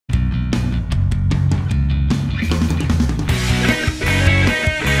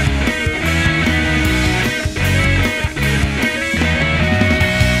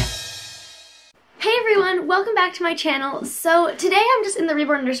back to my channel. So today I'm just in the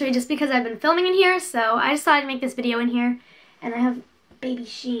reborn nursery just because I've been filming in here, so I decided to make this video in here. And I have baby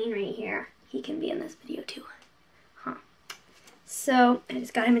Sheen right here. He can be in this video too. So I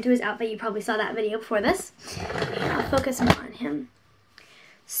just got him into his outfit. You probably saw that video before this. I'll focus more on him.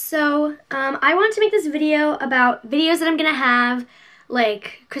 So I wanted to make this video about videos that I'm gonna have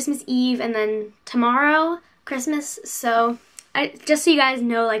like Christmas Eve and then tomorrow Christmas. So just so you guys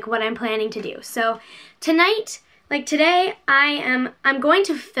know like what I'm planning to do. So tonight, like today, I'm going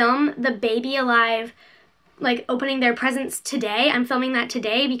to film the Baby Alive like opening their presents today. I'm filming that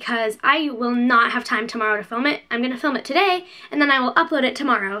today because I will not have time tomorrow to film it. I'm gonna film it today and then I will upload it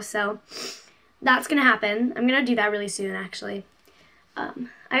tomorrow. So that's gonna happen. I'm gonna do that really soon actually.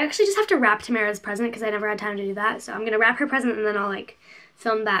 I actually just have to wrap Tamara's present because I never had time to do that. So I'm gonna wrap her present and then I'll like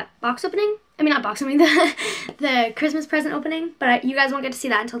film that box opening. I mean not box opening, the Christmas present opening. But you guys won't get to see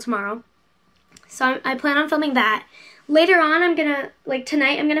that until tomorrow. So I plan on filming that. Later on, I'm gonna, like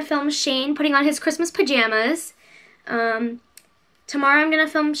tonight, I'm gonna film Shane putting on his Christmas pajamas. Tomorrow I'm gonna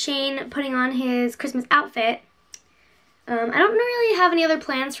film Shane putting on his Christmas outfit. I don't really have any other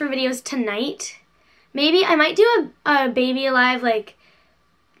plans for videos tonight. Maybe I might do a Baby Alive, like,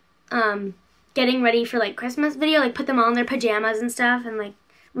 getting ready for, like, Christmas video, like, put them all in their pajamas and stuff, and, like,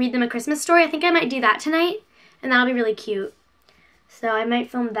 read them a Christmas story. I think I might do that tonight, and that'll be really cute. So I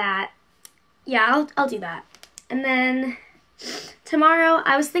might film that. Yeah, I'll do that. And then tomorrow,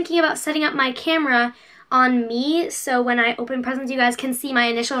 I was thinking about setting up my camera on me, so when I open presents, you guys can see my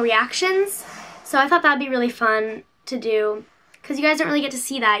initial reactions. So I thought that'd be really fun to do, because you guys don't really get to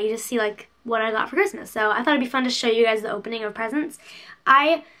see that. You just see, like, what I got for Christmas. So I thought it'd be fun to show you guys the opening of presents.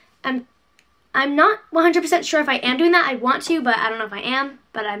 I'm not 100% sure if I am doing that. I want to, but I don't know if I am,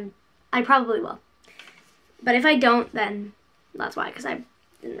 but I probably will. But if I don't, then that's why, because I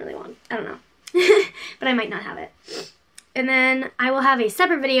didn't really want, I don't know. But I might not have it. And then I will have a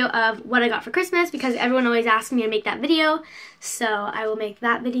separate video of what I got for Christmas because everyone always asks me to make that video. So I will make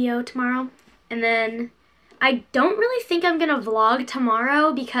that video tomorrow. And then I don't really think I'm going to vlog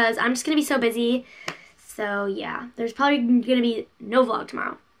tomorrow because I'm just going to be so busy. So yeah, there's probably going to be no vlog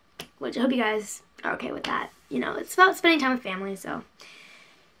tomorrow, which I hope you guys are okay with that. You know, it's about spending time with family, so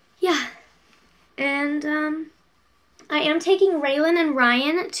yeah. And I am taking Raylan and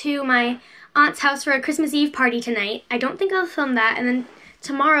Ryan to my aunt's house for a Christmas Eve party tonight. I don't think I'll film that. And then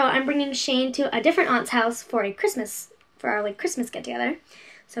tomorrow I'm bringing Shane to a different aunt's house for our like Christmas get together.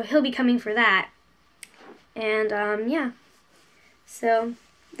 So he'll be coming for that. And yeah. So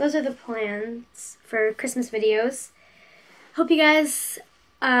those are the plans for Christmas videos. Hope you guys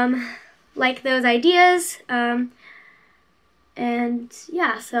like those ideas. And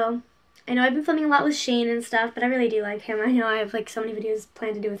yeah, so I know I've been filming a lot with Shane and stuff, but I really do like him. I know I have like so many videos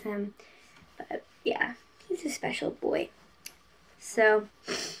planned to do with him. But yeah, he's a special boy. So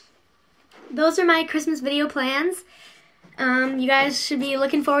those are my Christmas video plans. You guys should be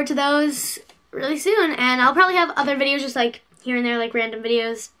looking forward to those really soon. And I'll probably have other videos just like here and there, like random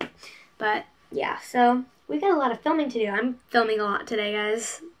videos. But yeah, so we've got a lot of filming to do. I'm filming a lot today,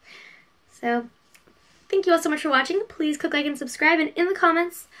 guys. So thank you all so much for watching. Please click like and subscribe. And in the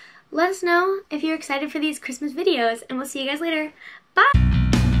comments, let us know if you're excited for these Christmas videos. And we'll see you guys later. Bye!